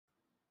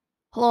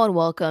Hello and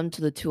welcome to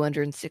the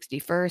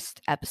 261st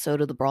episode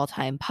of the Brawl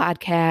Time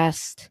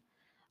podcast.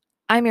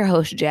 I'm your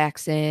host,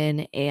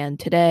 Jackson, and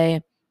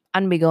today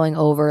I'm going to be going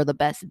over the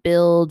best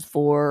build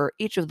for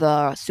each of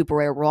the super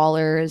rare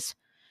brawlers.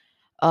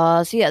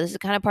 This is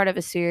kind of part of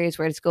a series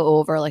where I just go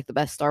over like the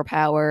best star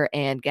power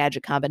and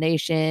gadget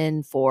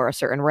combination for a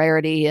certain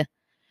rarity.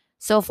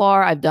 So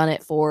far, I've done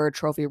it for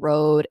Trophy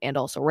Road and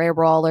also Rare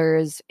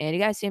Brawlers, and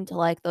you guys seem to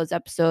like those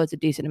episodes a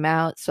decent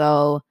amount,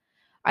 so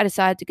I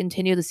decided to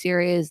continue the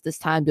series, this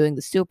time doing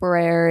the super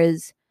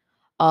rares.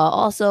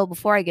 Also,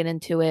 before I get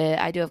into it,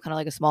 I do have kind of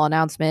like a small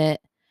announcement.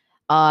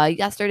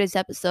 Yesterday's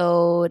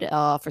episode,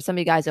 for some of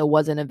you guys, it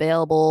wasn't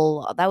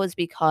available. That was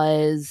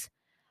because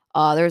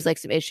there was like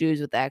some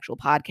issues with the actual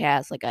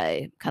podcast. Like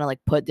I kind of like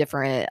put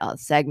different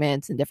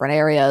segments in different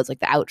areas, like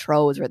the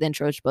outro was where the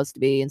intro is supposed to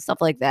be and stuff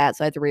like that.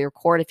 So I had to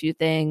re-record a few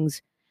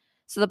things.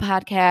 So the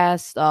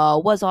podcast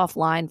was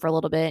offline for a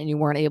little bit and you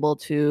weren't able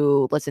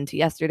to listen to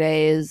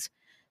yesterday's.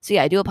 So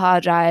yeah, I do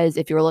apologize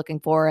if you were looking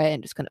for it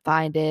and just couldn't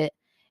find it.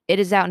 It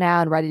is out now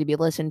and ready to be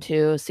listened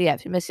to. So yeah,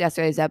 if you missed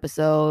yesterday's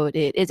episode,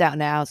 it is out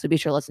now. So be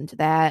sure to listen to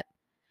that.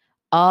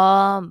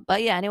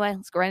 But yeah, anyway,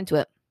 let's go right into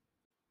it.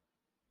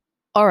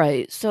 All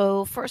right,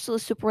 so first of the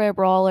super rare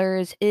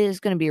brawlers is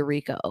going to be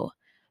Rico.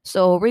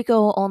 So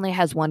Rico only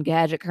has one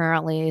gadget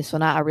currently, so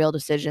not a real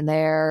decision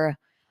there.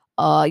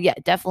 Yeah,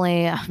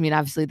 definitely. I mean,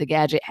 obviously the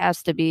gadget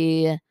has to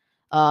be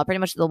pretty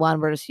much the one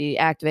where she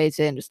activates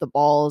it and just the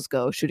balls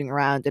go shooting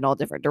around in all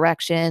different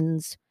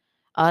directions.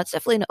 It's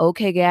definitely an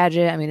okay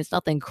gadget. I mean, it's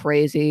nothing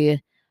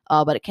crazy,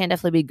 but it can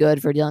definitely be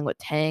good for dealing with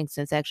tanks,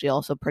 and it's actually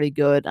also pretty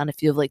good on a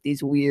few of like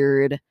these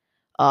weird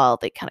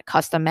like kind of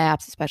custom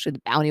maps, especially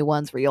the bounty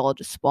ones where you all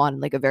just spawn in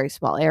like a very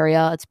small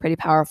area. It's pretty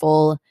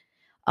powerful.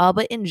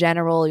 But in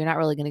general, you're not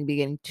really going to be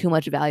getting too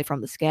much value from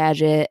this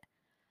gadget.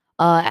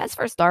 As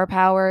for star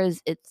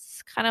powers,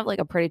 it's kind of like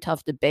a pretty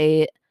tough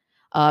debate.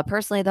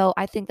 Personally, though,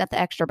 I think that the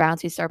extra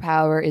bouncy star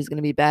power is going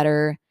to be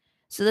better.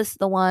 So this is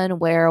the one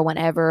where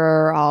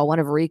whenever one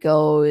of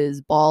Rico's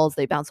balls,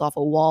 they bounce off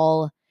a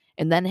wall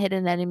and then hit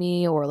an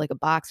enemy or like a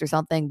box or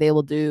something, they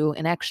will do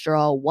an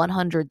extra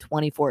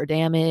 124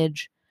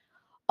 damage.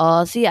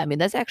 I mean,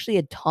 that's actually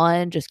a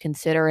ton just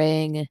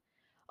considering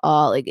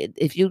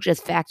if you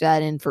just factor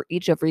that in for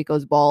each of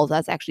Rico's balls,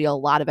 that's actually a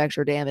lot of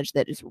extra damage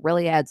that just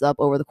really adds up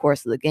over the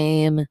course of the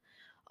game.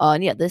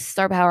 And yeah, this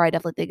star power I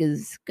definitely think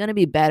is going to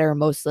be better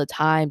most of the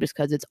time just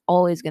because it's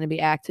always going to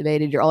be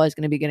activated. You're always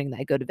going to be getting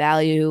that good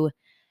value.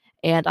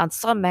 And on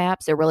some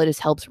maps, it really just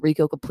helps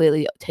Rico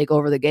completely take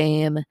over the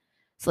game.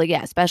 So, like,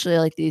 yeah, especially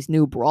like these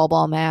new Brawl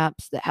Ball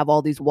maps that have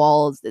all these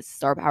walls, this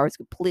star power is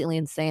completely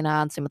insane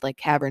on. Same with like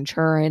Cavern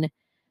Churn.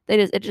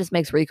 It just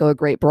makes Rico a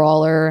great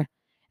brawler.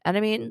 And I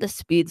mean, the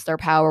speed star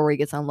power where he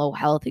gets on low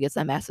health, he gets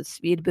that massive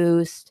speed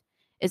boost.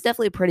 It's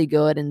definitely pretty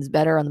good and is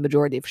better on the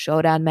majority of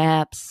showdown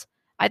maps.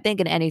 I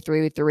think in any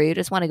 3v3, you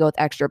just want to go with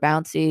extra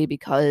bouncy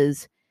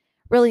because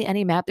really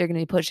any map they're going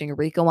to be pushing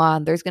Rico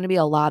on, there's going to be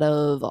a lot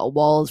of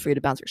walls for you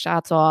to bounce your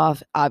shots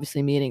off,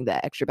 obviously meaning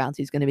that extra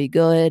bouncy is going to be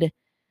good.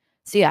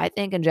 So yeah, I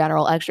think in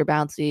general, extra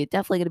bouncy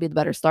definitely going to be the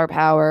better star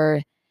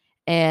power.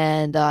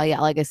 And yeah,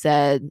 like I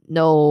said,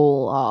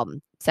 no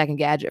second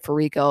gadget for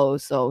Rico,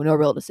 so no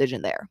real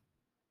decision there.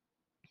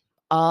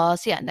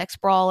 Next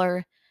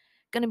brawler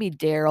gonna be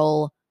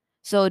Daryl.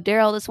 So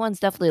Daryl, this one's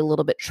definitely a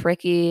little bit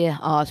tricky,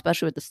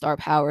 especially with the star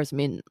powers. I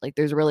mean, like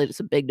there's really just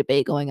a big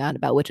debate going on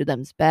about which of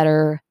them's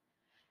better.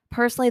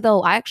 Personally,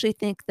 though, I actually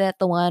think that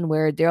the one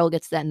where Daryl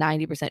gets that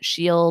 90%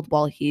 shield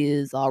while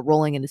he's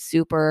rolling into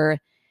super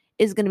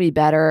is going to be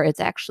better.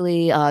 It's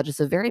actually just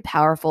a very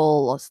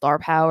powerful star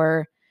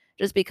power,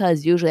 just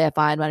because usually I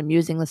find when I'm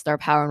using the star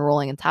power and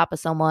rolling on top of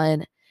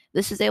someone,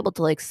 this is able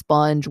to like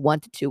sponge 1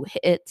 to 2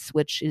 hits,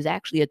 which is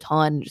actually a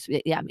ton.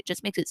 It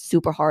just makes it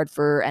super hard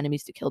for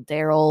enemies to kill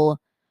Daryl.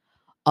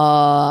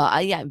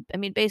 I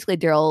mean, basically,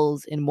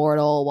 Daryl's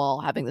immortal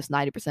while having this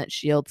 90%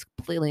 shield. It's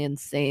completely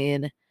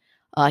insane.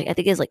 I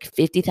think he has like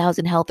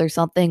 50,000 health or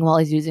something while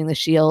he's using the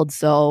shield.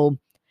 So,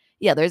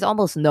 yeah, there's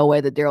almost no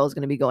way that Daryl is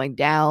going to be going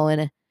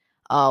down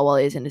while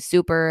he's in his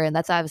super. And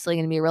that's obviously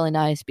going to be really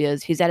nice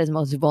because he's at his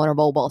most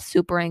vulnerable while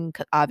supering,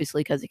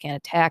 obviously, because he can't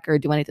attack or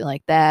do anything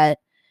like that.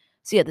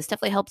 So, yeah, this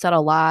definitely helps out a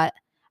lot.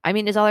 I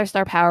mean, his other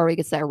star power, where he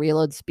gets that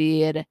reload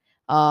speed,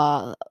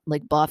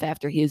 like buff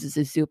after he uses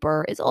his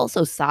super, is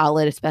also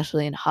solid,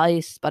 especially in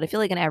heist. But I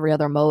feel like in every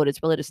other mode,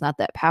 it's really just not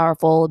that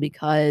powerful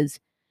because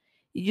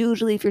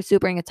usually, if you're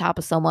supering atop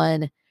of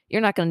someone,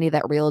 you're not going to need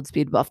that reload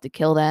speed buff to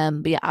kill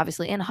them. But yeah,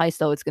 obviously in heist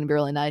though, it's going to be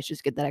really nice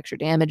just get that extra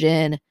damage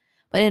in.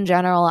 But in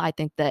general, I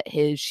think that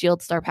his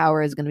shield star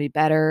power is going to be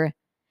better.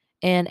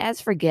 And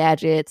as for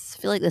gadgets,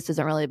 I feel like this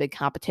isn't really a big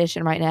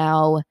competition right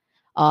now.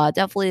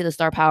 Definitely the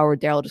star power where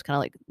Daryl just kind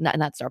of like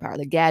not star power,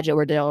 the gadget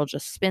where Daryl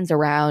just spins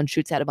around,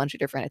 shoots out a bunch of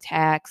different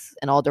attacks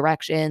in all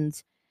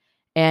directions,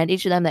 and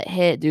each of them that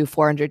hit do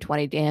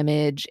 420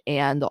 damage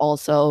and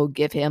also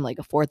give him like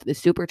a fourth of his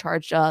super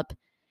charged up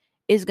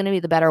is going to be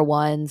the better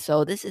one.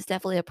 So this is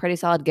definitely a pretty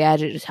solid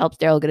gadget. It just helps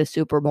Daryl get a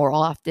super more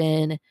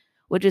often,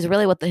 which is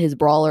really what his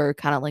brawler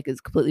kind of like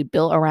is completely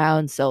built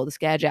around. So this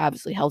gadget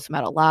obviously helps him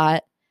out a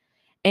lot.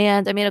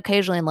 And I mean,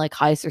 occasionally in like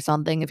heists or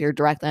something, if you're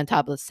directly on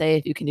top of the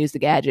safe, you can use the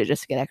gadget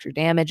just to get extra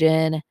damage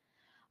in.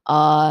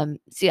 So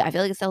yeah, I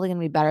feel like it's definitely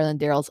gonna be better than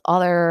Daryl's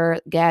other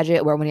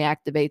gadget, where when he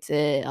activates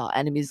it,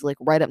 enemies like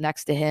right up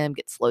next to him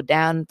get slowed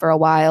down for a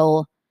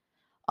while.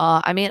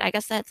 I mean, I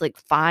guess that's like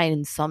fine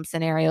in some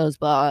scenarios,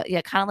 but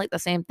yeah, kind of like the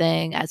same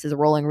thing as his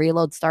rolling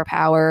reload star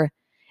power.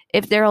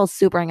 If Daryl's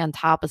supering on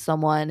top of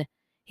someone,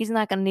 he's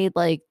not gonna need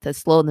like to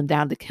slow them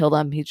down to kill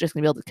them. He's just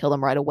gonna be able to kill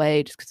them right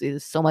away just because he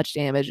does so much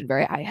damage and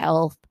very high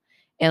health,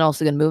 and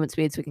also good movement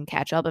speed, so he can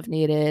catch up if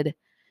needed.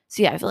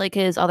 So yeah, I feel like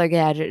his other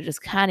gadget is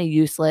just kind of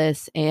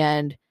useless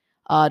and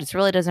just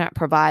really doesn't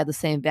provide the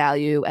same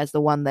value as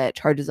the one that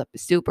charges up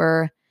his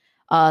super.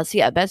 So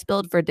yeah, best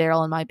build for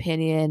Daryl, in my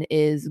opinion,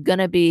 is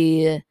gonna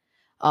be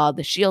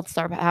the shield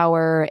star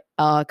power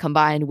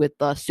combined with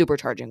the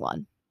supercharging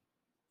one.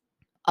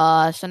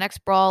 So next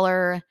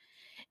brawler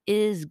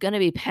is gonna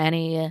be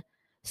Penny.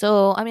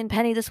 So I mean,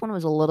 Penny, this one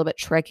was a little bit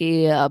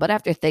tricky, but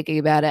after thinking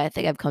about it, I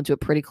think I've come to a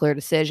pretty clear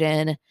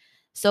decision.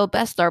 So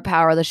best star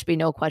power, there should be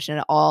no question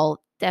at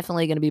all.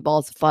 Definitely gonna be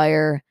Balls of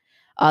Fire.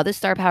 This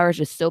star power is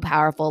just so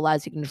powerful,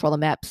 allows you to control the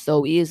map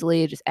so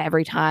easily. Just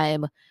every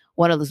time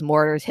one of those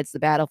mortars hits the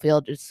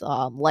battlefield, just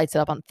lights it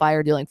up on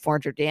fire, dealing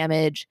 400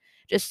 damage.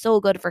 Just so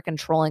good for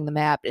controlling the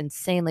map,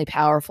 insanely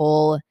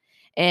powerful.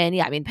 And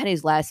yeah, I mean,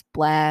 Penny's last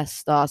blast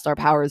star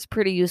power is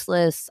pretty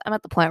useless. I'm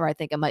at the point where I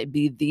think it might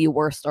be the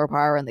worst star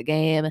power in the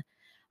game,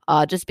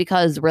 just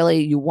because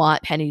really you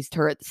want Penny's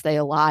turret to stay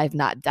alive,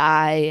 not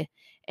die.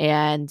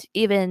 And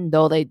even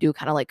though they do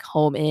kind of like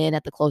home in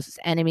at the closest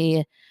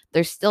enemy,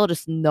 they're still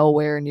just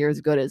nowhere near as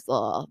good as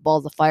the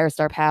Balls of Fire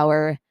star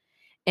power.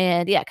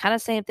 And yeah, kind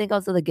of same thing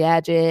goes with the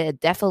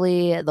gadget.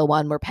 Definitely the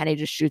one where Penny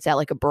just shoots out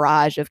like a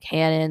barrage of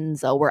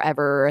cannons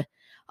wherever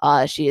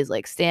she is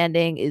like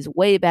standing is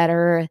way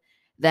better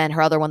than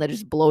her other one that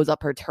just blows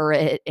up her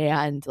turret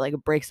and like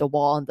breaks a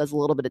wall and does a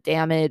little bit of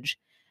damage.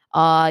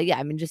 Yeah,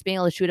 I mean, just being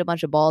able to shoot a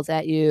bunch of balls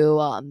at you,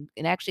 and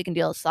actually can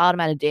deal a solid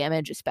amount of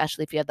damage,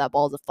 especially if you have that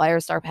Balls of Fire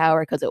star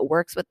power because it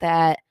works with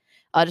that.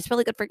 Just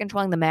really good for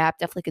controlling the map.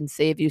 Definitely can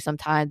save you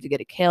sometimes to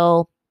get a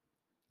kill.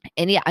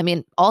 And yeah, I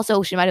mean,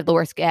 also she might have the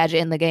worst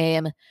gadget in the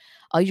game.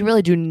 You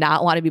really do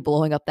not want to be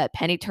blowing up that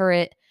Penny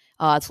turret.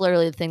 It's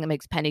literally the thing that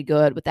makes Penny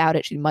good. Without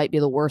it, she might be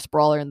the worst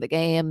brawler in the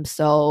game.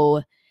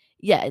 So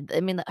yeah, I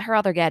mean, her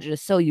other gadget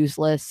is so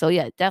useless. So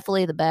yeah,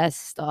 definitely the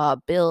best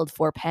build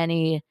for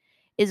Penny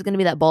is going to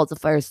be that Balls of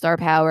Fire star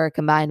power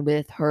combined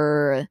with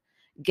her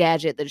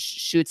gadget that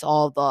shoots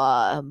all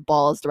the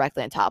balls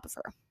directly on top of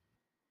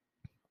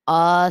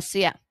her. So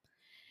yeah,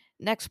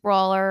 next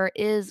brawler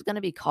is going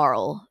to be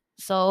Carl.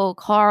 So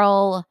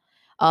Carl,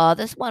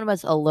 this one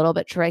was a little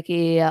bit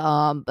tricky,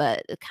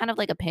 but kind of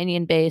like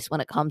opinion based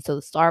when it comes to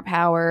the star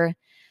power.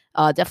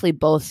 Definitely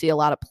both see a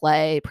lot of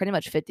play, pretty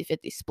much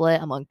 50-50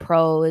 split among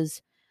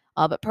pros.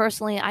 But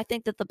personally, I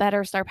think that the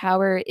better star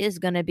power is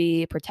going to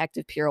be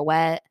Protective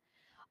Pirouette.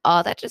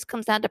 That just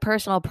comes down to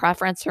personal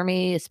preference for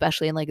me,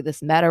 especially in like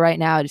this meta right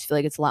now. I just feel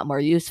like it's a lot more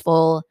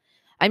useful.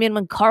 I mean,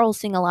 when Carl's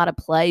seeing a lot of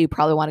play, you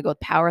probably want to go with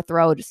Power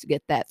Throw just to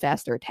get that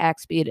faster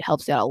attack speed. It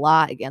helps you out a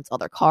lot against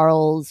other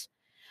Carls.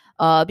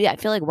 But yeah, I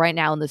feel like right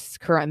now in this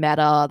current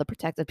meta, the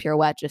Protective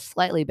Pirouette just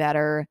slightly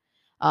better.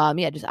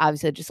 Yeah, just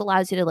obviously it just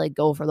allows you to like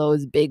go for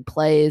those big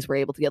plays. We're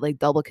able to get like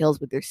double kills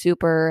with your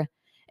super.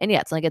 And yeah,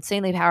 it's like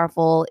insanely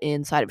powerful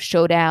inside of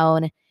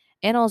Showdown.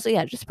 And also,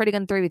 yeah, just pretty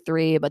good in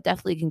 3v3, but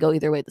definitely can go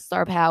either way with the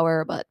star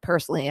power. But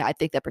personally, I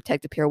think that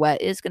Protective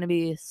Pirouette is going to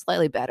be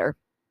slightly better.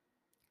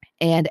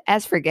 And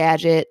as for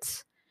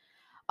gadgets,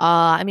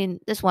 I mean,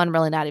 this one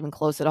really not even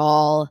close at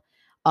all.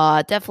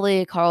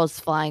 Definitely Carl's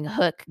Flying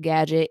Hook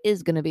gadget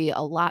is going to be a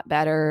lot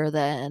better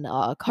than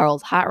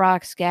Carl's Hot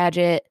Rocks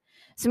gadget.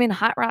 So, I mean,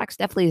 Hot Rocks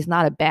definitely is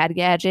not a bad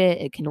gadget.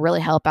 It can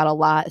really help out a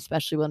lot,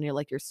 especially when you're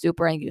like you're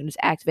super and you can just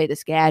activate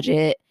this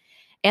gadget.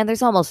 And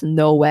there's almost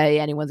no way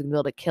anyone's going to be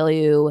able to kill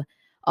you.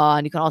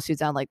 And you can also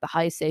use it on like the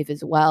high safe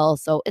as well.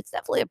 So, it's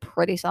definitely a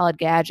pretty solid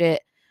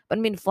gadget. But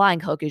I mean, Flying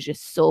Hook is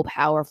just so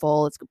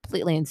powerful. It's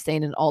completely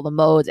insane in all the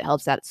modes. It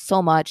helps out so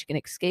much. You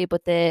can escape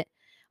with it.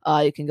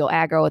 You can go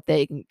aggro with it.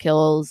 You can get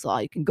kills.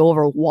 You can go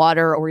over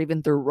water or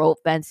even through rope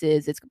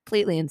fences. It's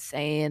completely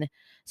insane.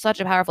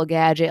 Such a powerful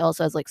gadget. It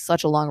also has like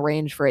such a long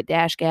range for a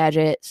dash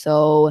gadget.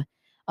 So,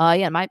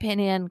 yeah, in my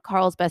opinion,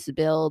 Carl's best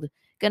build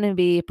gonna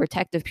be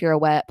Protective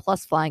Pirouette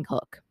plus Flying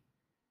Hook.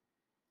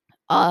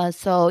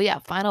 So yeah,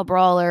 final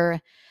brawler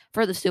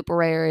for the super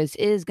rares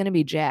is gonna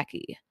be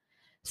Jackie.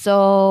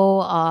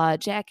 So,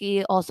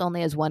 Jackie also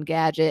only has one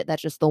gadget.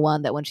 That's just the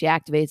one that when she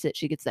activates it,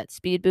 she gets that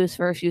speed boost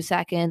for a few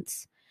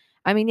seconds.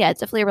 I mean, yeah, it's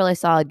definitely a really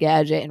solid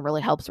gadget and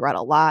really helps her out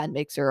a lot and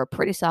makes her a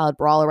pretty solid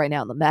brawler right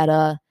now in the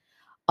meta.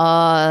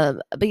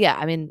 But yeah,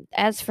 I mean,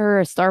 as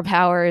for star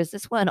powers,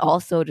 this one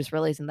also just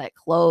really isn't that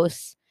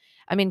close.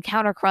 I mean,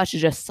 Counter Crush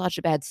is just such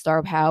a bad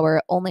star power.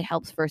 It only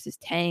helps versus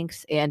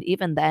tanks, and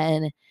even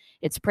then,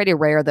 it's pretty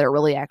rare that it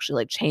really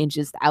actually like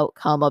changes the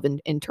outcome of an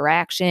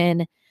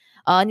interaction.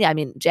 And yeah, I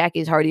mean,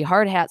 Jackie's Hardy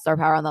Hard Hat star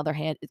power, on the other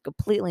hand, is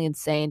completely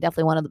insane.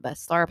 Definitely one of the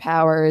best star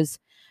powers.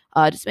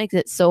 Just makes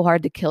it so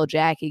hard to kill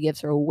Jackie,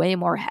 gives her way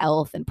more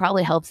health, and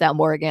probably helps out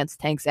more against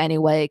tanks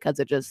anyway, because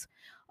it just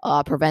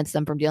prevents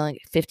them from dealing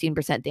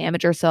 15%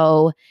 damage or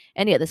so.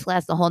 And yeah, this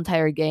lasts the whole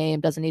entire game.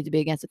 Doesn't need to be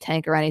against a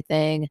tank or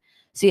anything.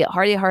 So yeah,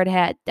 Hardy Hard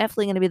Hat,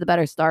 definitely going to be the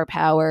better star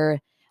power.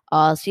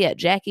 So yeah,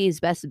 Jackie's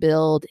best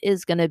build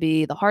is going to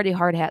be the Hardy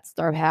Hard Hat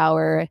star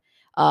power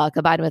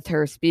combined with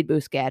her Speed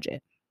Boost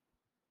gadget.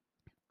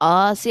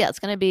 So yeah, it's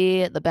gonna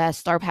be the best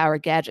star power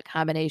gadget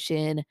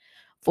combination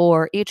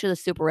for each of the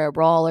super rare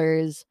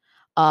brawlers.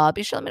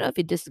 Be sure to let me know if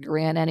you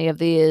disagree on any of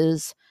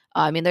these.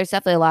 I mean, there's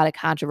definitely a lot of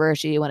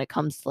controversy when it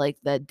comes to like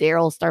the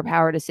Daryl star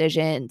power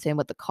decision, same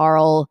with the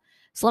Carl.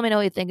 So let me know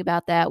what you think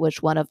about that.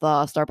 Which one of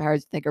the star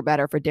powers you think are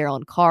better for Daryl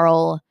and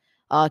Carl?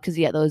 Because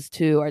yeah, those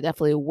two are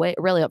definitely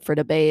really up for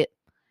debate.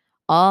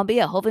 But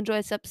yeah, hope you enjoy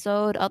this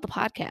episode of the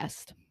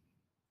podcast.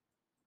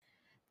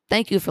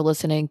 Thank you for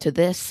listening to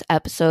this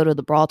episode of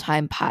the Brawl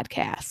Time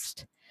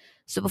Podcast.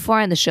 So before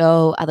I end the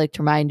show, I'd like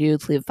to remind you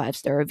to leave a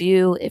 5-star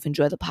review if you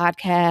enjoy the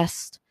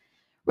podcast.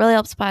 Really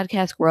helps the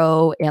podcast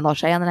grow, and I'll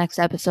show you on the next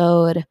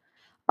episode.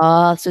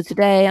 So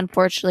today,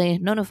 unfortunately,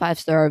 no new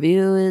 5-star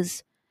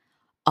reviews.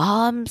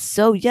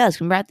 So yes,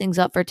 we can wrap things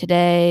up for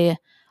today.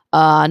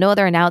 No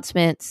other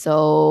announcements.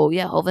 So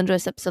yeah, hope you enjoy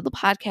this episode of the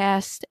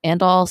podcast,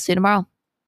 and I'll see you tomorrow.